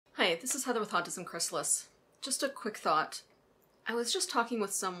Hi, this is Heather with Autism Chrysalis. Just a quick thought. I was just talking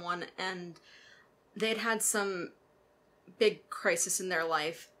with someone and they'd had some big crisis in their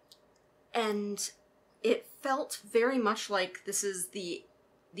life, and it felt very much like this is the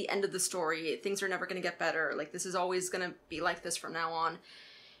end of the story. Things are never going to get better. Like, this is always going to be like this from now on.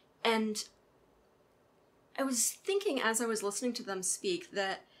 And I was thinking as I was listening to them speak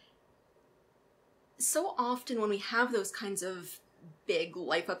that so often when we have those kinds of big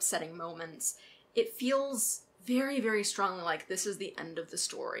life-upsetting moments, it feels very, very strongly like this is the end of the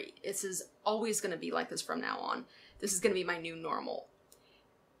story. This is always going to be like this from now on. This is going to be my new normal.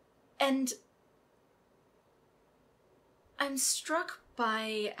 And I'm struck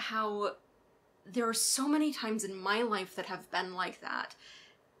by how there are so many times in my life that have been like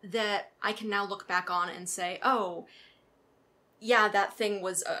that I can now look back on and say, oh, yeah, that thing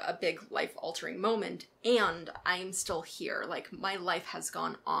was a big life-altering moment, and I'm still here. Like, my life has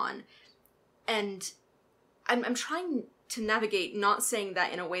gone on. And I'm trying to navigate not saying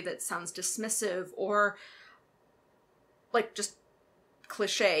that in a way that sounds dismissive or, like, just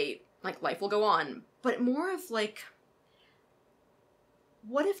cliche, like, life will go on, but more of, like,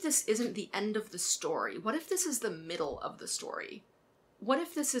 what if this isn't the end of the story? What if this is the middle of the story? What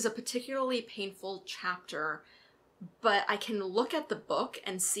if this is a particularly painful chapter, but I can look at the book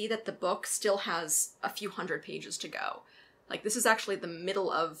and see that the book still has a few hundred pages to go. Like, this is actually the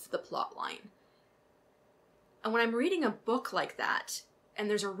middle of the plot line. And when I'm reading a book like that, and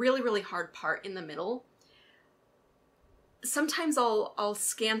there's a really, really hard part in the middle, sometimes I'll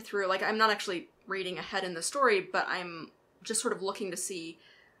scan through, like, I'm not actually reading ahead in the story, but I'm just sort of looking to see,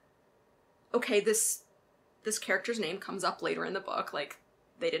 okay, this character's name comes up later in the book, like,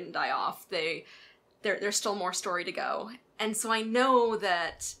 they didn't die off, there's still more story to go. And so I know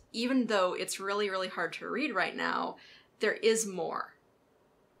that even though it's really, really hard to read right now, there is more.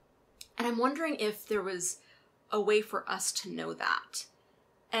 And I'm wondering if there was a way for us to know that.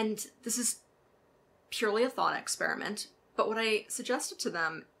 And this is purely a thought experiment, but what I suggested to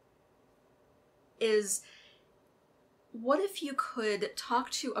them is, what if you could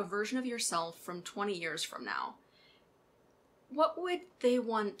talk to a version of yourself from 20 years from now? What would they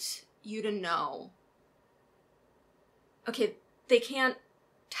want you to know? Okay, they can't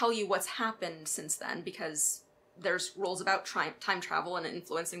tell you what's happened since then because there's rules about time travel and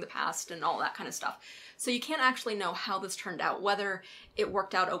influencing the past and all that kind of stuff. So you can't actually know how this turned out, whether it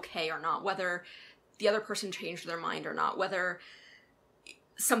worked out okay or not, whether the other person changed their mind or not, whether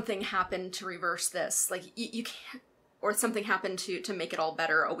something happened to reverse this. Like, you can't, or something happened to make it all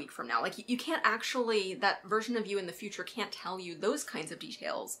better a week from now. Like, you can't actually, that version of you in the future can't tell you those kinds of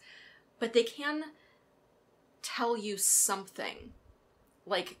details, but they can tell you something.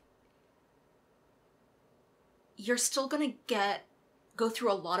 Like, you're still gonna go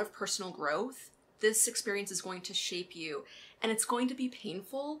through a lot of personal growth. This experience is going to shape you, and it's going to be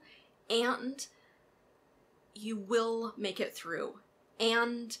painful, and you will make it through,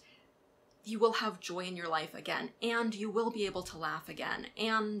 and you will have joy in your life again, and you will be able to laugh again,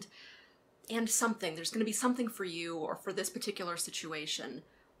 and something. There's gonna be something for you or for this particular situation.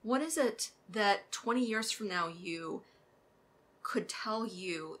 What is it that 20 years from now you could tell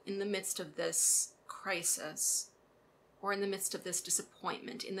you in the midst of this crisis, or in the midst of this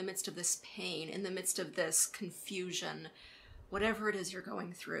disappointment, in the midst of this pain, in the midst of this confusion, whatever it is you're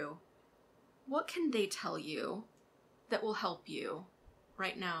going through? What can they tell you that will help you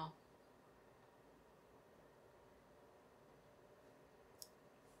right now?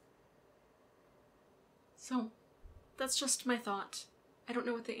 So, that's just my thought. I don't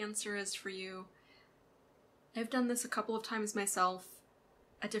know what the answer is for you. I've done this a couple of times myself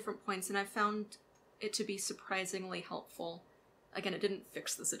at different points, and I've found it to be surprisingly helpful. Again, it didn't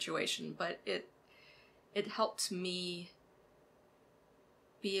fix the situation, but it helped me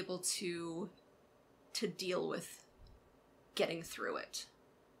be able to deal with getting through it.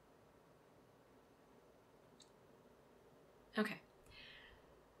 Okay.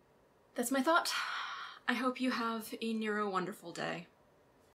 That's my thought. I hope you have a neuro-wonderful day.